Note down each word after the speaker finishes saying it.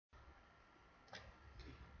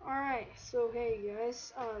Alright, so hey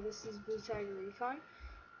guys, this is Blue Tiger Recon.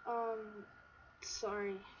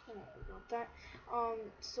 Sorry about that.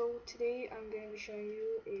 So today I'm going to be showing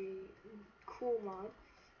you a cool mod.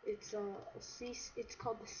 It's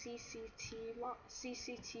called the CCTV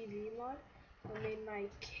mod. I made my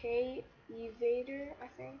K Evader, I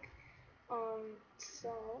think. So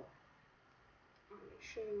I'm going to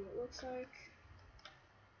show you what it looks like,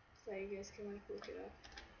 so you guys can like look it up.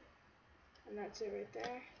 And that's it right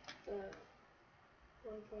there. The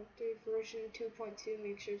 1.3 version 2.2,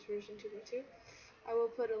 make sure it's version 2.2. I will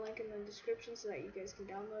put a link in the description so that you guys can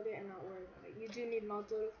download it and not worry about it. You do need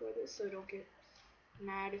modloader for this, so don't get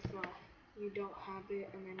mad if you don't have it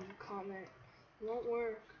and then you comment it won't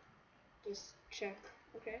work. Just check,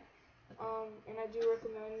 okay? And I do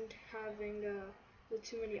recommend having the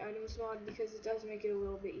too many items mod because it does make it a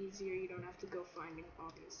little bit easier. You don't have to go finding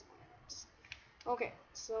all these items. Okay,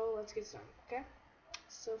 so let's get started, okay?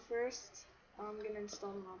 So first, I'm gonna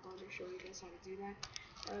install the modloader, show you guys how to do that.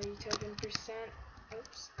 You type in appdata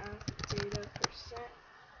percent.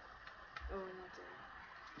 Oh, not that.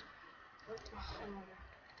 What? Oh my god.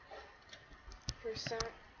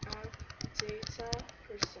 Percent appdata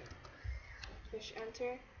percent. Push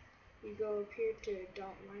enter. You go up here to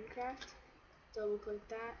 .minecraft. Double click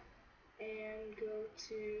that and go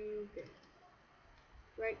to bin.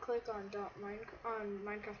 Right click on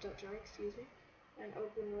minecraft.jar, excuse me, and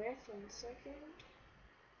open with. 1 second.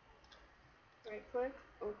 Right click,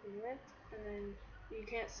 open with, and then you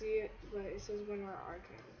can't see it, but it says winrar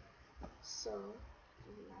archive. So,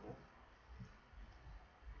 open that up.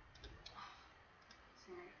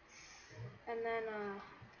 Sorry. And then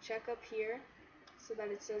check up here so that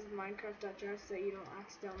it says minecraft.jar so that you don't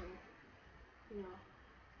accidentally,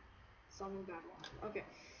 something bad will happen. Okay.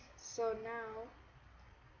 So now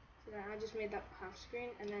I just made that half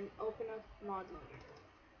screen, and then open up modloader.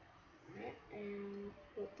 Alright, and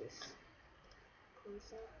close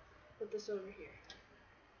that, put this over here.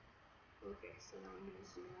 Okay, so now I'm going to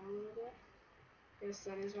zoom out a little bit. Yes,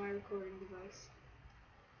 that is my recording device.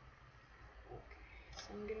 Okay,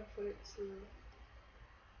 so I'm going to put it to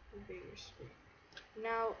a bigger screen.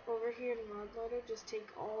 Now, over here in modloader, just take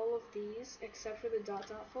all of these, except for the .dot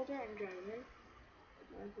folder, and drag them in.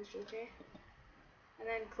 Push OK. And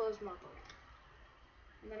then close modloader.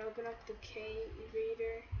 And then open up the K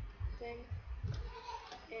Evader thing,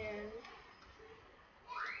 and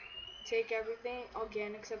take everything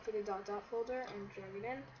again except for the .dot folder and drag it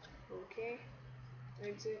in. Okay,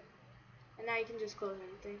 exit, and now you can just close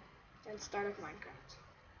everything and start up Minecraft.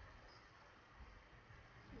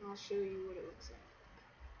 And I'll show you what it looks like.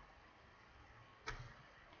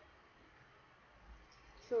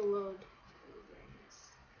 It'll load.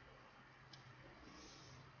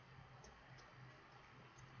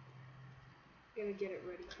 I'm gonna get it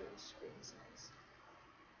ready for the screen size.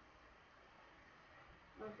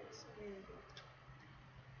 Okay, so there we go.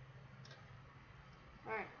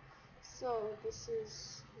 Alright, so this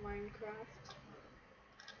is Minecraft.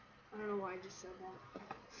 I don't know why I just said that.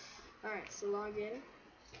 Alright, so log in.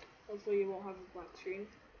 Hopefully you won't have a black screen.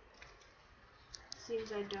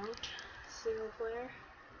 Seems I don't. Single player.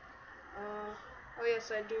 Oh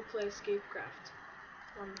yes, I do play Escapecraft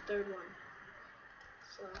on the third one.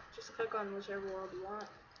 So just click on whichever world you want.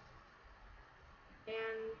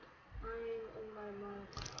 And I'm in my mine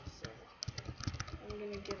now, so I'm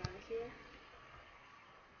gonna get out of here.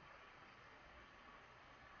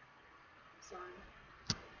 Sorry.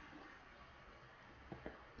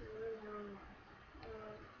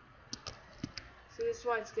 See, this is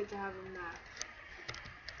why it's good to have a map.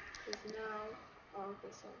 Because now,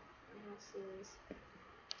 okay, so my house is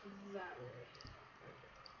that way.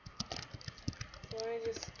 So let me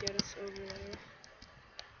just get us over there.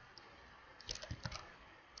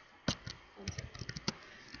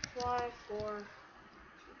 Fly for.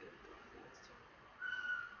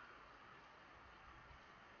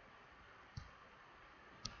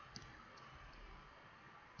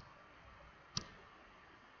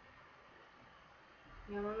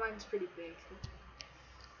 Yeah, my mind's pretty big.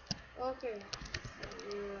 Okay, so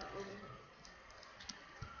we're over here.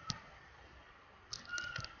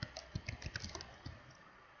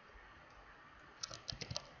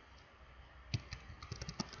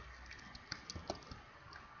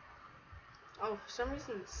 Oh, for some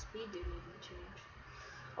reason the speed didn't even change.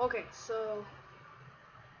 Okay, so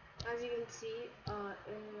as you can see,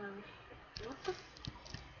 in my what the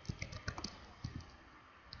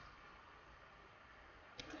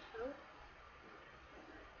hell?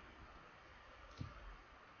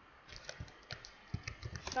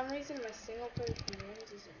 For some reason my single player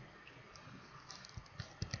commands isn't.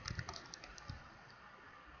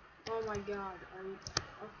 Oh my god. Are you,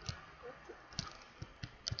 okay.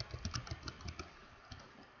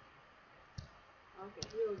 Okay,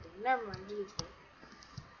 here we go. Never mind, do this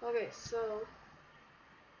way. Okay, so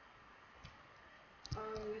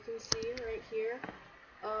you can see right here,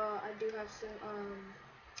 I do have some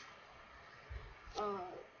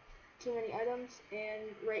too many items,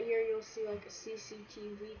 and right here you'll see like a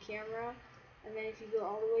CCTV camera, and then if you go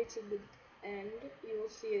all the way to the end, you will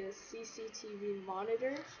see a CCTV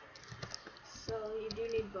monitor. So you do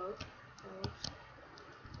need both.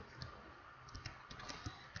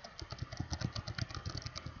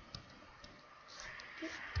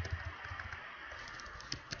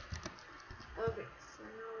 Okay, so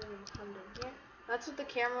now we're gonna come down here. That's what the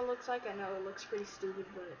camera looks like. I know it looks pretty stupid,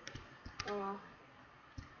 but oh well.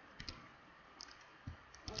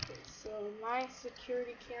 Okay, so my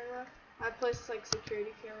security camera, I placed like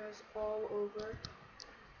security cameras all over.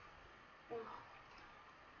 Oh,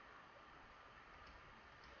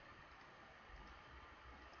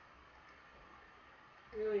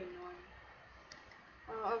 really annoying.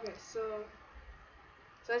 Okay, so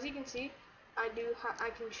as you can see, I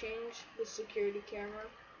can change the security camera,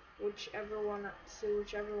 whichever one that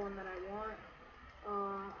I want.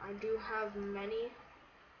 I do have many,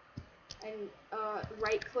 and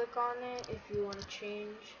right click on it if you want to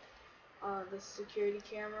change the security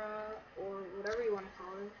camera or whatever you want to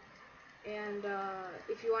call it. And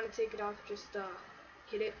if you want to take it off, just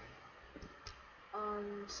hit it.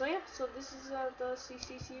 So yeah, so this is the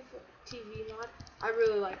CCTV mod. I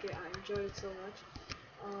really like it. I enjoy it so much.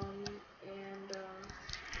 And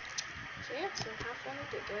so yeah, so have fun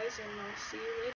with it, guys, and I'll see you later.